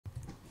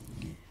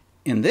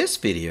In this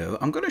video,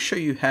 I'm going to show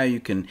you how you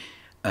can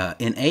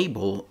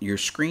enable your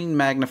screen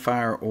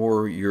magnifier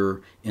or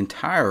your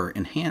entire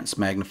enhanced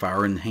magnifier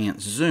or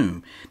enhanced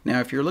zoom.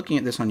 Now, if you're looking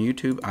at this on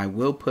YouTube, I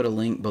will put a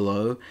link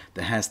below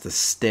that has the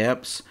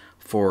steps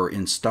for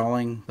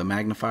installing the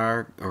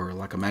magnifier, or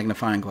like a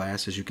magnifying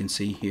glass, as you can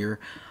see here.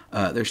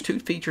 There's two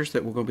features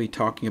that we're going to be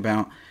talking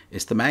about.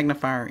 It's the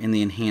magnifier and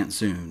the enhanced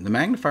zoom. The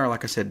magnifier,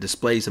 like I said,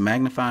 displays a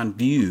magnifying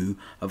view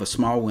of a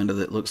small window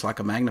that looks like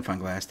a magnifying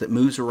glass that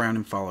moves around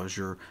and follows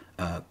your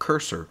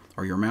cursor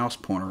or your mouse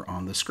pointer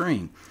on the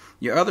screen.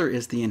 Your other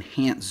is the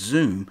enhanced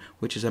zoom,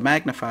 which is a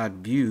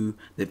magnified view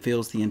that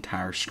fills the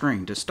entire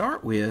screen. To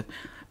start with,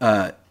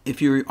 if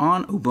you're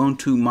on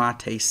Ubuntu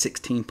MATE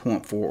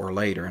 16.4 or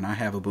later, and I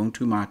have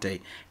Ubuntu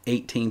MATE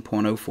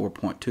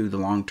 18.04.2, the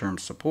long-term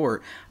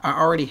support, I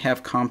already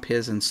have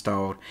Compiz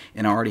installed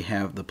and I already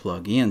have the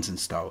plugins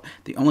installed.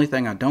 The only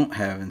thing I don't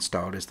have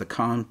installed is the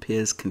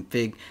Compiz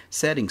Config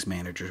Settings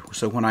Manager.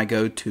 So when I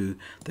go to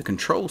the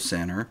Control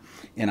Center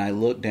and I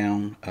look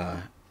down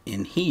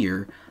in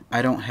here,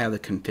 I don't have the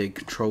config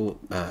control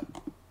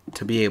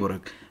to be able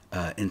to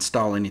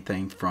install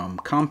anything from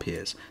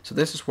Compiz. So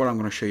this is what I'm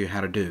going to show you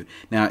how to do.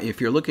 Now, if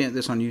you're looking at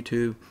this on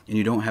YouTube and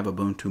you don't have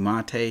Ubuntu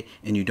MATE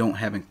and you don't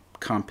have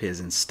Compiz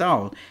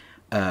installed,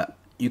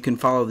 you can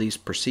follow these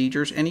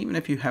procedures. And even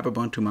if you have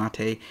Ubuntu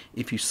MATE,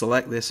 if you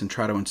select this and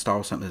try to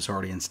install something that's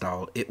already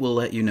installed, it will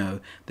let you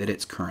know that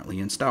it's currently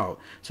installed.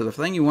 So the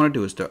thing you want to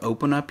do is to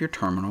open up your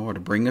terminal, or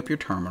to bring up your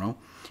terminal,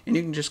 and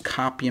you can just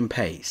copy and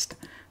paste.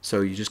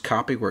 So you just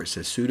copy where it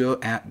says sudo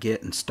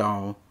apt-get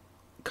install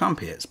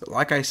Compiz. But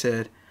like I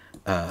said,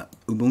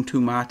 Ubuntu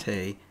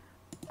MATE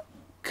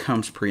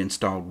comes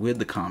pre-installed with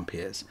the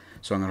Compiz.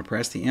 So I'm going to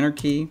press the enter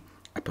key.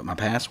 I put my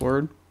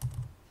password.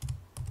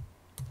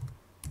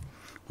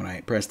 When I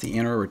press the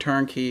enter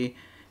return key,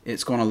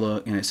 it's going to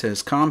look and it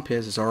says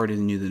Compiz is already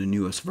the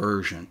newest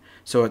version.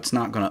 So it's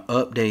not going to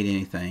update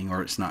anything,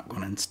 or it's not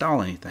going to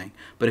install anything.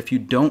 But if you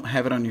don't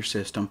have it on your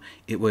system,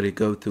 it would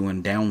go through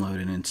and download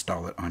and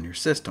install it on your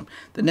system.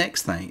 The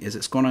next thing is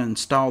it's going to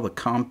install the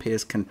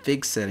Compiz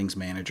Config Settings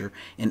Manager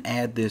and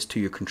add this to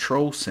your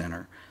control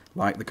center,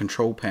 like the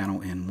control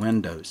panel in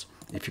Windows,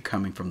 if you're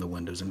coming from the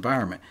Windows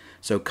environment.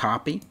 So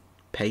copy,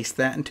 paste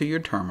that into your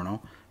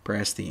terminal,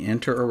 press the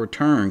enter or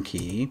return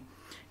key,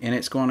 and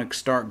it's going to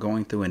start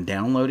going through and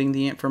downloading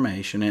the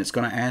information. And it's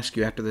going to ask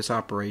you after this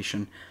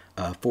operation,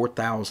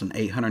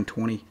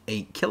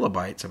 4,828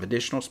 kilobytes of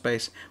additional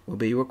space will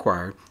be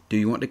required. Do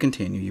you want to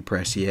continue? You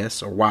press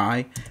yes or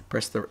Y,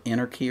 press the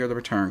enter key or the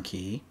return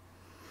key,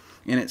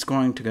 and it's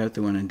going to go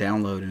through and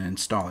download and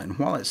install it. And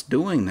while it's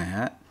doing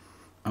that,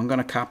 I'm going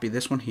to copy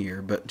this one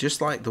here, but just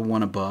like the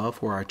one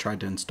above where I tried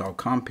to install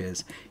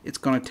Compiz, it's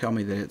going to tell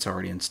me that it's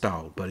already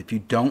installed. But if you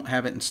don't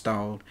have it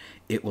installed,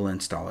 it will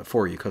install it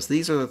for you, because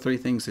these are the three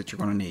things that you're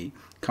going to need: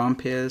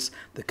 Compiz,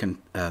 the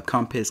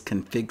Compiz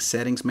Config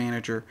Settings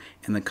Manager,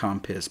 and the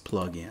Compiz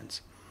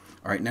plugins.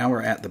 All right, now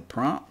we're at the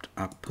prompt.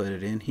 I put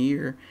it in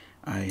here.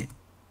 I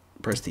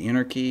press the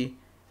enter key,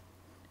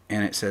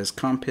 and it says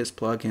Compiz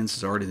plugins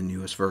is already the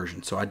newest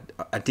version. So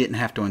I didn't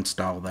have to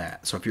install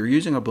that. So if you're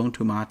using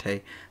Ubuntu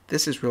MATE,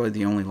 this is really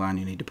the only line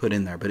you need to put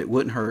in there, but it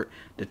wouldn't hurt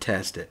to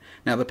test it.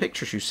 Now the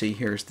pictures you see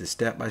here is the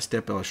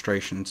step-by-step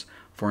illustrations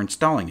for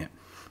installing it.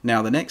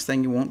 Now the next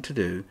thing you want to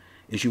do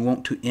is you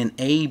want to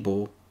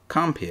enable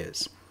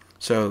Compiz.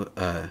 So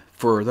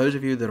for those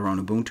of you that are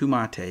on Ubuntu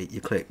MATE,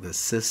 you click the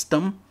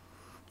System,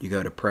 you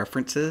go to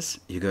Preferences,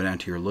 you go down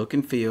to your Look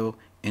and Feel,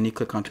 and you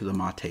click onto the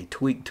MATE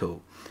Tweak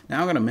tool.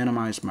 Now I'm going to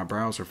minimize my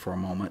browser for a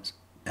moment,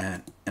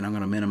 and I'm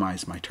going to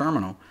minimize my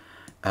terminal,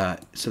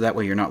 so that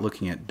way you're not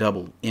looking at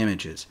double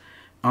images.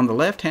 On the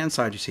left hand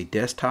side you see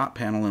Desktop,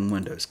 Panel, and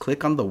Windows.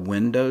 Click on the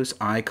Windows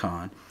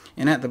icon,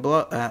 and at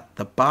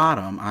the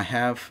bottom I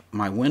have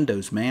my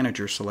Windows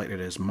Manager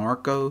selected as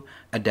Marco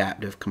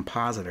Adaptive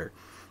Compositor.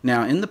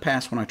 Now in the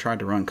past when I tried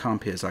to run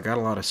Compiz, I got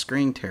a lot of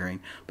screen tearing,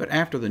 but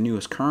after the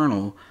newest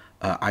kernel,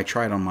 I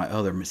tried on my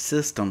other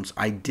systems,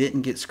 I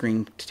didn't get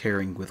screen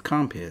tearing with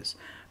Compiz.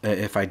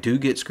 If I do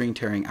get screen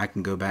tearing, I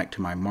can go back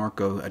to my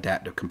Marco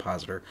Adaptive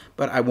Compositor,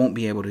 but I won't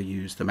be able to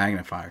use the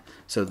magnifier.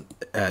 So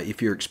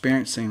if you're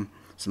experiencing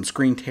some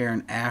screen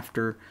tearing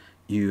after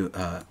you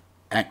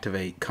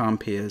activate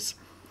Compiz,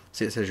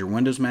 see it says your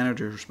Windows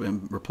Manager has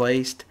been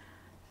replaced,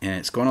 and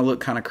it's going to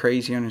look kind of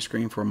crazy on your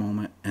screen for a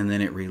moment, and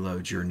then it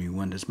reloads your new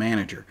Windows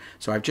Manager.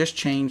 So I've just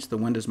changed the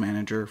Windows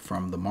Manager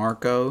from the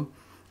Marco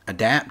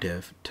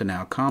Adaptive to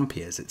now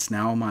Compiz. It's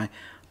now my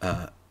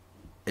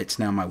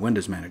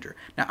Windows Manager.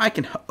 Now I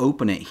can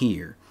open it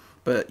here,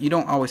 but you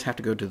don't always have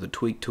to go to the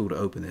tweak tool to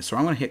open this. So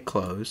I'm going to hit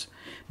close.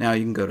 Now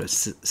you can go to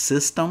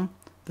System,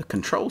 the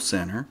Control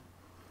Center,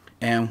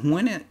 and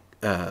when it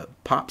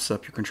pops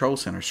up your Control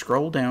Center,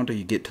 scroll down till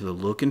you get to the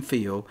Look and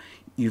Feel.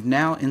 You've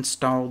now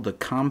installed the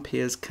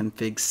Compiz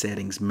Config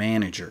Settings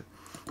Manager.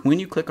 When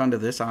you click onto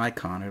this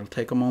icon, it'll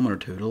take a moment or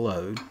two to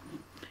load,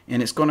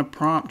 and it's going to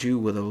prompt you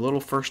with a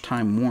little first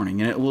time warning,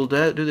 and it will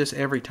do this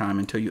every time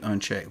until you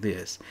uncheck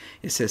this.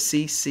 It says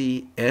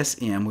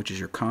CCSM, which is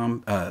your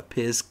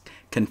PIS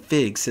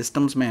Config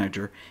Systems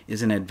Manager,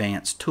 is an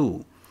advanced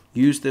tool.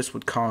 Use this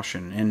with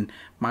caution. And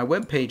my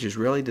web page is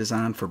really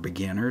designed for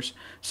beginners,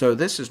 so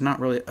this is not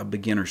really a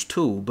beginner's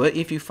tool, but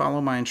if you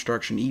follow my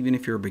instruction, even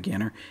if you're a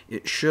beginner,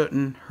 it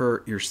shouldn't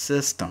hurt your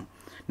system.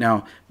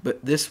 Now,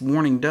 but this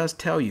warning does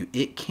tell you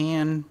it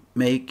can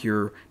make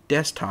your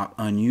desktop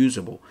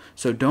unusable,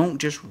 so don't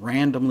just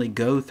randomly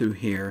go through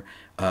here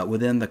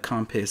within the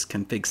PIS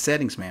Config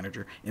Settings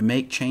Manager and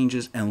make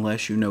changes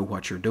unless you know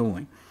what you're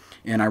doing.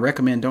 And I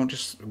recommend don't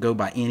just go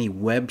by any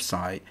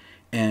website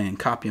and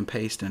copy and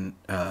paste and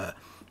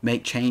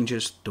make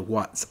changes to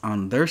what's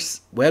on their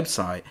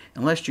website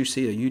unless you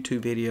see a YouTube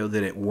video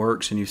that it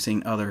works and you've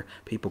seen other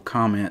people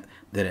comment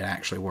that it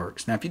actually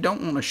works. Now, if you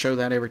don't want to show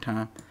that every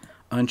time,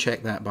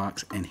 uncheck that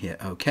box and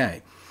hit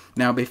OK.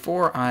 Now,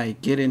 before I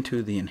get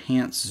into the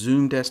enhanced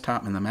zoom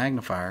desktop and the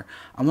magnifier,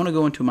 I want to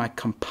go into my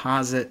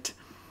composite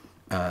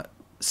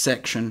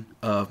section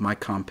of my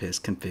PIS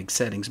Config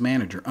Settings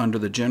Manager under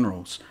the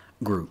Generals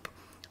group.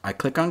 I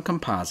click on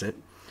Composite,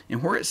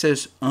 and where it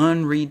says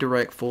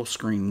Unredirect Full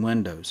Screen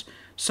Windows,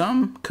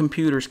 some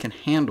computers can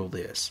handle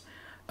this.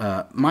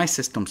 My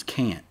systems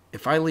can't.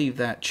 If I leave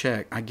that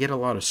checked, I get a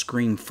lot of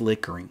screen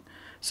flickering.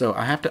 So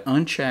I have to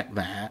uncheck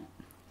that,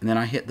 and then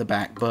I hit the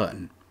back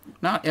button.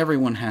 Not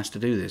everyone has to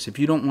do this. If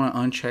you don't want to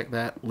uncheck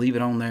that, leave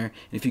it on there. And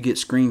if you get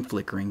screen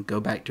flickering, go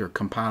back to your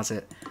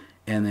composite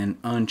and then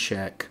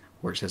uncheck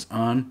where it says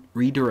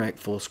Unredirect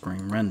Full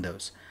Screen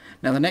Windows.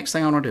 Now, the next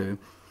thing I want to do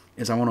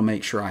is I want to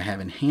make sure I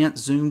have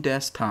Enhanced Zoom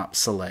Desktop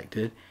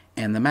selected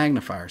and the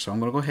magnifier. So I'm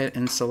going to go ahead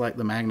and select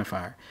the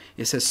magnifier.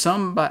 It says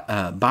some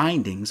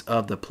bindings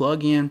of the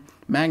plugin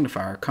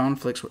magnifier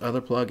conflicts with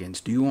other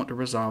plugins. Do you want to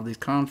resolve these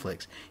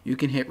conflicts? You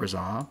can hit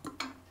resolve,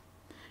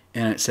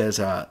 and it says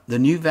the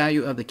new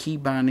value of the key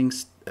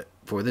bindings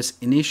for this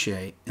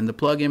initiate in the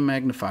plugin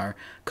magnifier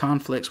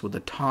conflicts with the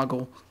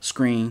toggle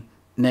screen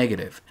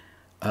negative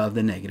of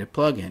the negative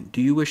plugin.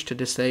 Do you wish to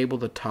disable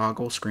the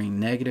toggle screen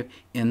negative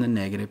in the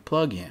negative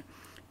plugin?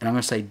 And I'm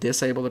going to say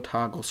disable the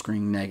toggle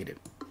screen negative.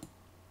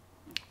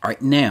 All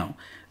right, now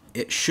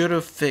it should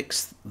have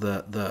fixed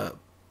the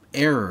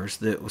errors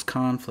that was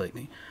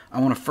conflicting. I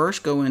want to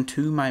first go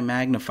into my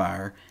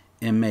magnifier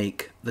and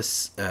make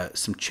this,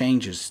 some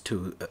changes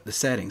to the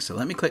settings. So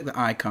let me click the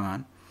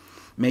icon.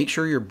 Make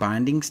sure your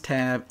bindings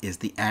tab is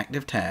the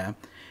active tab.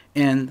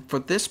 And for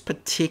this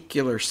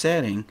particular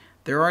setting,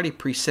 they're already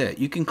preset.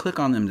 You can click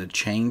on them to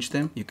change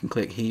them. You can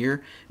click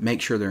here,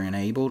 make sure they're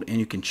enabled, and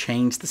you can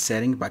change the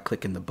settings by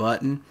clicking the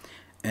button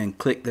and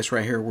click this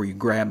right here where you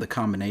grab the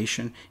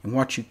combination, and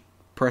what you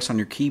press on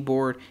your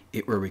keyboard,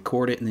 it will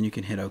record it, and then you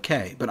can hit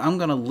OK. But I'm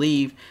going to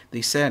leave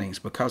these settings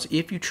because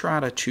if you try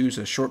to choose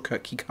a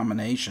shortcut key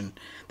combination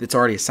that's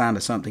already assigned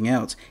to something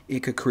else,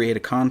 it could create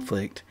a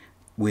conflict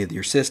with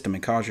your system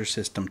and cause your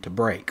system to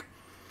break.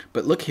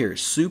 But look here,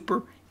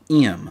 Super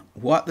M.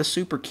 What the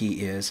super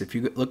key is, if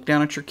you look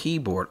down at your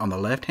keyboard, on the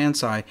left hand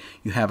side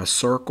you have a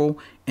circle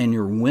and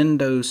your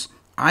Windows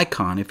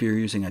icon. If you're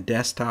using a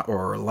desktop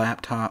or a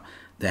laptop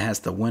that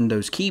has the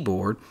Windows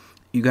keyboard,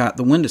 you got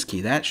the Windows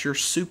key. That's your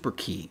super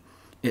key.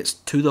 It's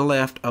to the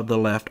left of the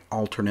left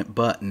alternate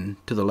button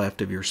to the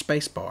left of your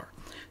space bar.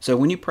 So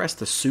when you press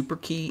the super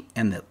key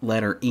and the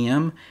letter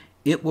M,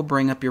 it will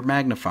bring up your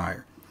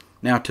magnifier.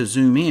 Now to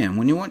zoom in,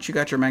 once you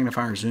got your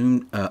magnifier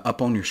zoomed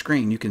up on your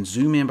screen, you can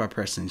zoom in by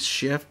pressing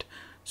Shift,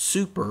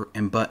 Super,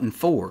 and button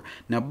 4.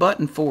 Now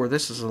button 4,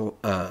 this is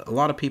a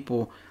lot of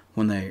people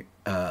when they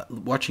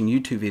watching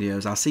YouTube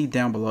videos, I'll see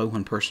down below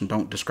when person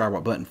don't describe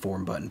what button 4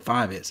 and button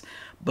 5 is.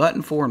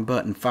 Button 4 and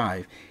button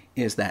 5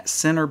 is that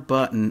center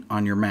button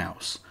on your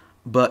mouse.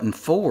 Button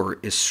 4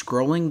 is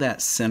scrolling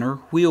that center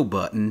wheel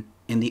button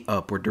in the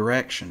upward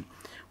direction.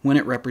 When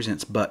it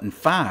represents button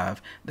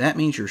 5, that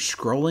means you're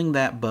scrolling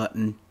that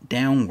button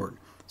downward.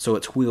 So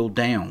it's wheel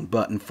down.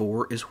 Button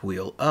 4 is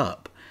wheel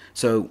up.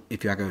 So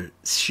if I go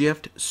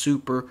Shift,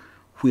 Super,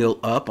 wheel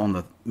up on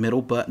the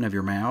middle button of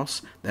your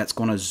mouse, that's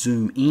going to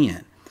zoom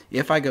in.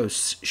 If I go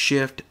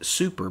Shift,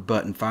 Super,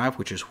 button 5,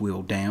 which is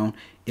wheel down,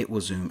 it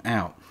will zoom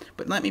out.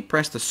 But let me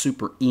press the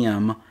Super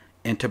M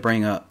and to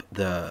bring up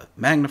the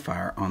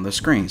magnifier on the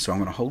screen. So I'm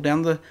going to hold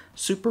down the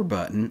Super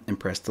button and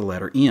press the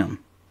letter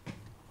M.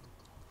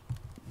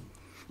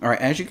 Alright,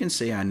 as you can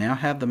see, I now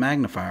have the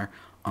magnifier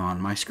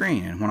on my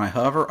screen, and when I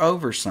hover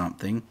over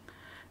something,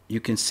 you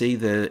can see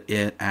that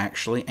it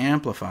actually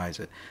amplifies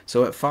it.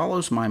 So it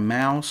follows my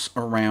mouse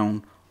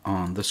around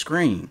on the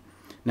screen.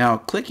 Now,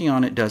 clicking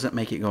on it doesn't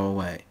make it go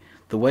away.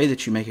 The way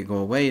that you make it go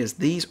away is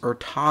these are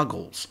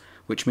toggles,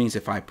 which means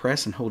if I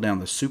press and hold down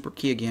the super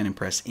key again and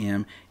press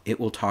M, it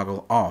will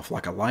toggle off,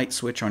 like a light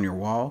switch on your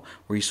wall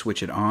where you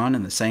switch it on,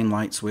 and the same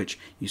light switch,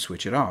 you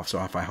switch it off.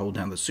 So if I hold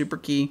down the super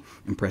key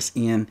and press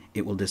N,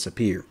 it will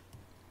disappear.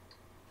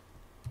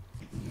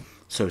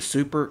 So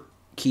super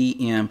key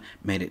M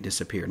made it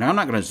disappear. Now I'm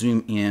not going to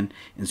zoom in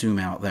and zoom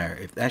out there.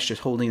 If that's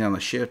just holding down the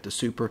shift, the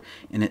super,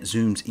 and it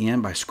zooms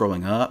in by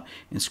scrolling up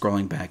and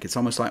scrolling back. It's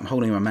almost like I'm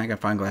holding my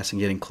magnifying glass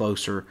and getting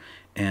closer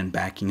and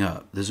backing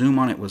up. The zoom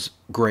on it was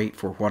great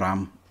for what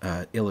I'm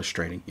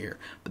illustrating here.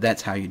 But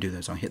that's how you do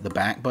this. I'll hit the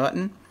back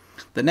button.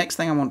 The next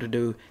thing I want to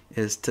do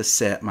is to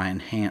set my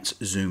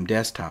enhanced zoom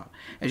desktop.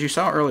 As you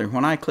saw earlier,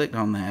 when I clicked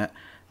on that,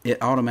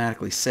 it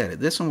automatically set it.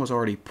 This one was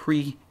already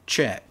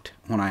pre-checked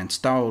when I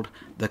installed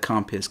the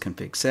Compiz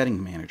Config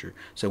Setting Manager.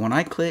 So when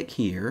I click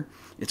here,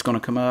 it's going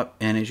to come up,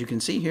 and as you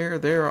can see here,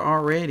 they're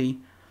already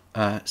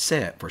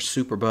set for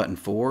Super Button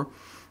 4.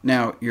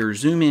 Now, your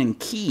zoom in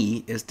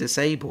key is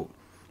disabled.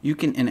 You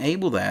can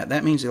enable that.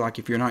 That means like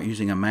if you're not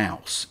using a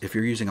mouse, if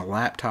you're using a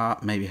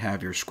laptop, maybe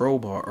have your scroll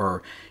bar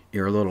or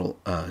your little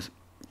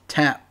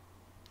tap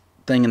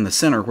thing in the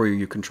center where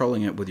you're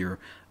controlling it with your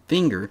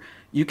finger,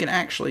 you can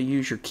actually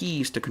use your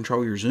keys to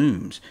control your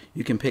zooms.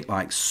 You can pick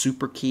like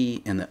super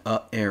key and the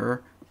up arrow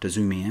to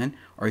zoom in,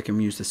 or you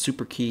can use the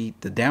super key,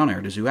 the down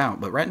arrow to zoom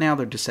out. But right now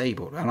they're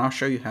disabled, and I'll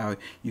show you how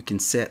you can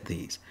set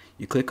these.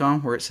 You click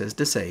on where it says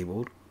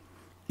disabled,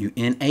 you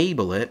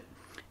enable it,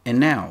 and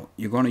now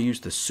you're going to use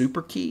the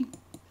super key.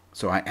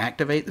 So I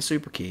activate the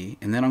super key,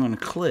 and then I'm going to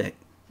click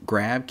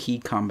grab key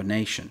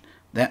combination.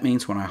 That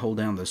means when I hold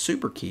down the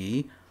super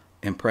key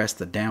and press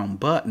the down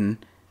button,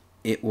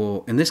 it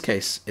will, in this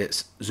case,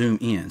 it's zoom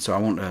in. So I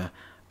want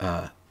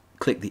to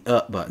click the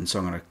up button. So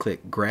I'm going to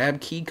click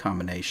grab key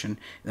combination,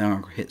 then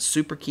I'm going to hit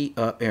super key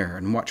up arrow,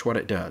 and watch what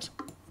it does.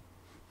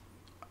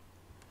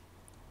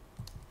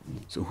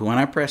 So when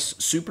I press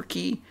super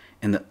key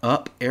and the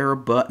up arrow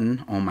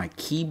button on my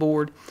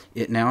keyboard,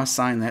 it now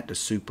assigned that to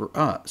super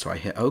up. So I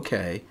hit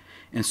OK,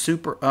 and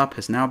super up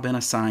has now been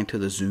assigned to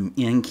the zoom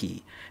in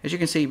key. As you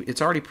can see,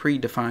 it's already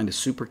predefined as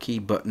super key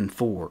button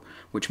 4,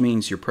 which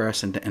means you're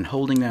pressing and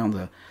holding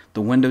down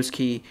the Windows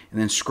key and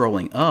then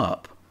scrolling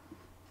up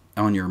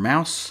on your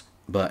mouse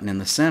button in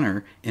the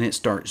center, and it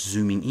starts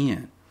zooming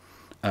in.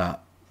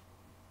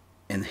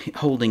 And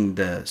holding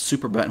the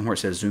super button where it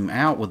says zoom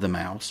out with the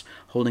mouse,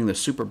 holding the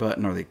super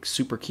button or the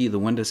super key, the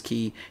Windows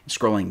key, and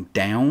scrolling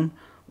down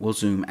will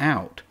zoom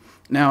out.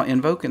 Now,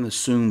 invoking the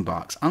zoom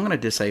box, I'm going to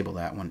disable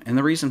that one. And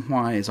the reason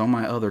why is on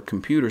my other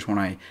computers, when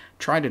I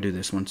try to do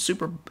this one,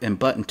 super and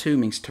button 2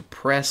 means to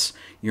press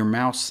your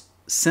mouse,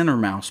 center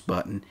mouse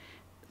button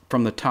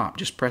from the top.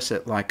 Just press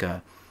it like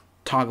a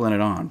toggling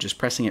it on, just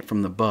pressing it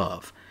from the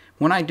above.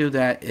 When I do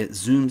that, it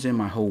zooms in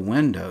my whole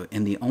window,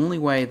 and the only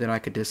way that I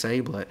could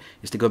disable it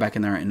is to go back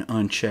in there and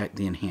uncheck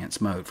the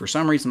enhanced mode. For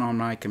some reason on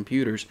my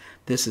computers,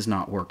 this is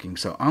not working.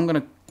 So I'm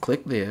going to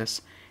click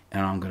this,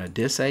 and I'm going to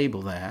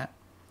disable that,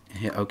 and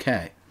hit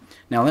OK.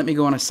 Now let me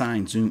go and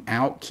assign zoom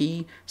out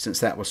key. Since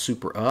that was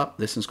super up,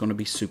 this is going to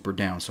be super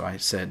down. So I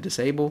said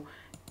disable.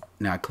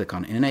 Now I click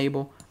on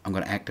enable. I'm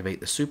going to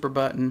activate the super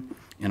button,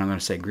 and I'm going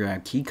to say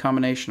grab key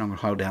combination. I'm going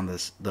to hold down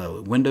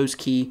the Windows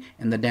key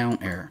and the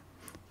down arrow.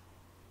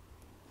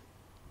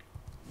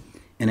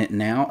 And it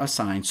now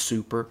assigns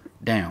super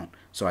down.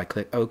 So I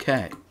click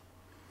OK.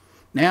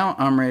 Now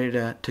I'm ready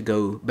to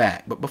go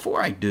back. But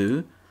before I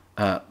do,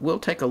 we'll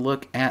take a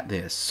look at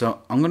this.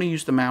 So I'm going to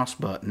use the mouse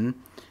button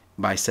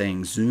by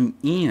saying zoom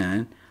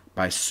in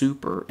by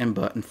super and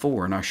button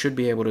 4. And I should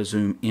be able to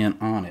zoom in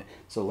on it.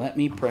 So let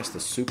me press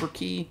the super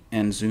key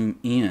and zoom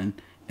in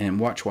and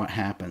watch what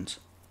happens.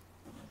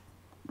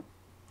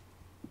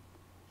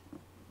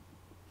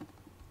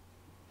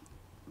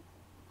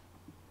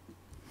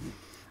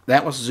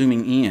 That was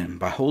zooming in.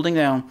 By holding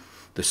down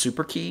the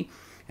super key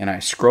and I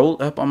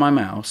scrolled up on my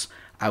mouse,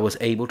 I was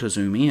able to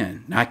zoom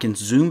in. Now I can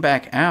zoom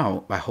back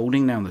out by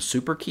holding down the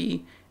super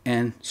key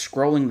and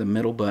scrolling the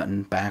middle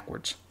button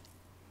backwards.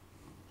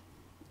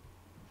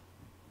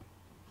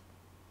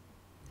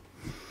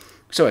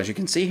 So as you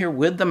can see here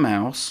with the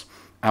mouse,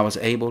 I was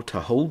able to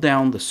hold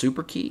down the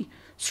super key,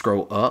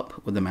 scroll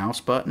up with the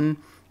mouse button,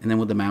 and then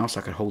with the mouse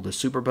I could hold the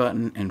super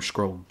button and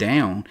scroll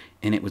down,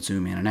 and it would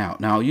zoom in and out.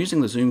 Now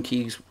using the zoom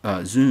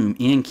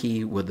in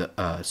key with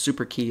the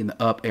super key and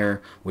the up arrow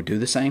would do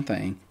the same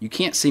thing. You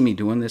can't see me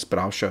doing this, but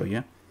I'll show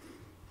you.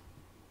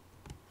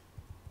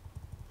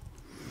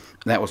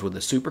 That was with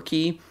the super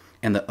key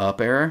and the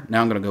up arrow.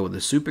 Now I'm going to go with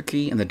the super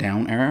key and the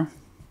down arrow.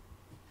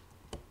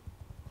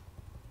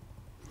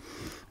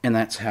 And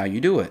that's how you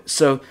do it.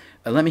 So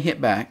let me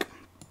hit back.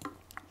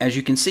 As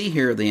you can see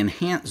here, the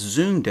enhanced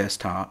zoom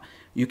desktop,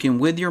 you can,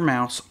 with your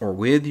mouse or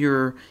with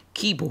your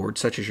keyboard,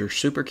 such as your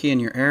super key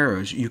and your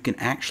arrows, you can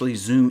actually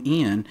zoom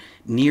in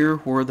near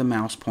where the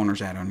mouse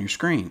pointer's at on your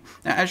screen.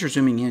 Now, as you're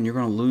zooming in, you're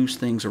going to lose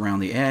things around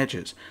the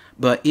edges.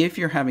 But if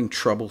you're having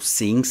trouble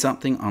seeing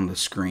something on the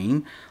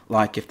screen,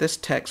 like if this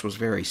text was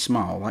very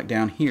small, like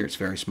down here it's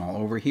very small,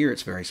 over here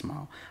it's very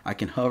small, I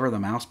can hover the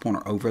mouse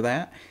pointer over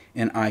that,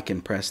 and I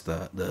can press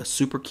the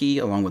super key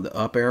along with the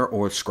up arrow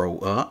or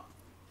scroll up.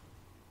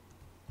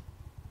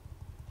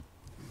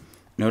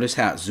 Notice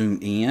how it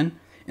zoomed in,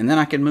 and then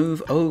I can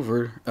move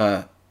over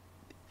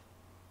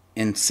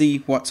and see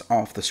what's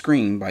off the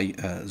screen by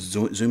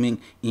zooming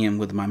in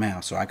with my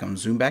mouse. So I can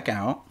zoom back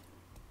out.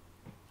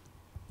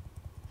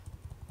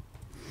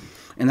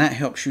 and that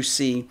helps you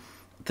see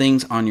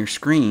things on your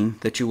screen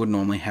that you would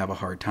normally have a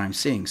hard time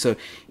seeing. So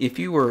if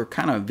you were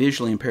kind of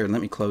visually impaired,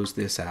 let me close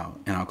this out,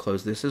 and I'll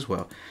close this as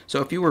well.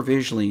 So if you were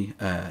visually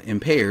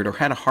impaired or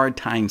had a hard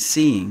time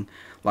seeing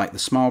like the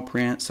small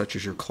print such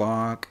as your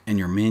clock and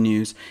your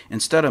menus,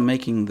 instead of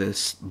making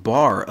this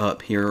bar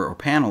up here or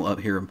panel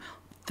up here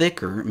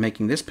thicker,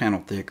 making this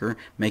panel thicker,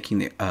 making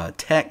the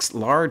text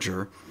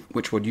larger,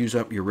 which would use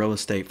up your real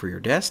estate for your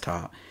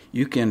desktop,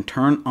 you can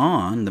turn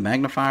on the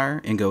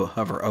magnifier and go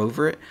hover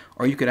over it,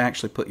 or you could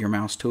actually put your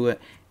mouse to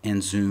it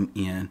and zoom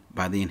in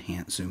by the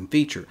enhanced zoom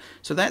feature.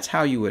 So that's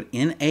how you would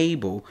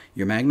enable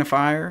your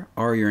magnifier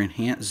or your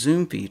enhanced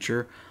zoom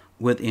feature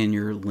within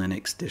your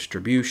Linux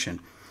distribution.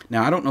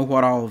 Now, I don't know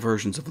what all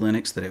versions of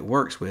Linux that it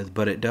works with,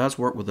 but it does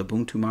work with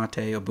Ubuntu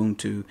MATE,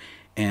 Ubuntu,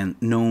 and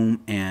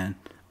GNOME and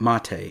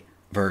MATE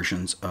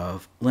versions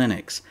of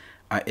Linux.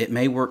 It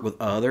may work with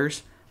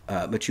others,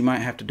 but you might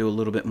have to do a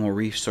little bit more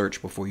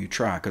research before you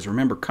try. Because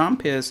remember,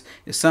 Compiz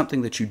is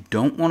something that you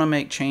don't want to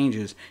make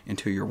changes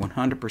until you're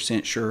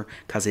 100% sure,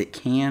 because it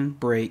can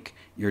break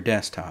your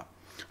desktop.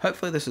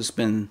 Hopefully this has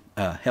been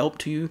help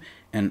to you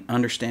in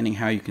understanding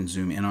how you can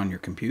zoom in on your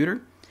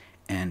computer,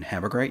 and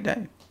have a great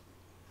day.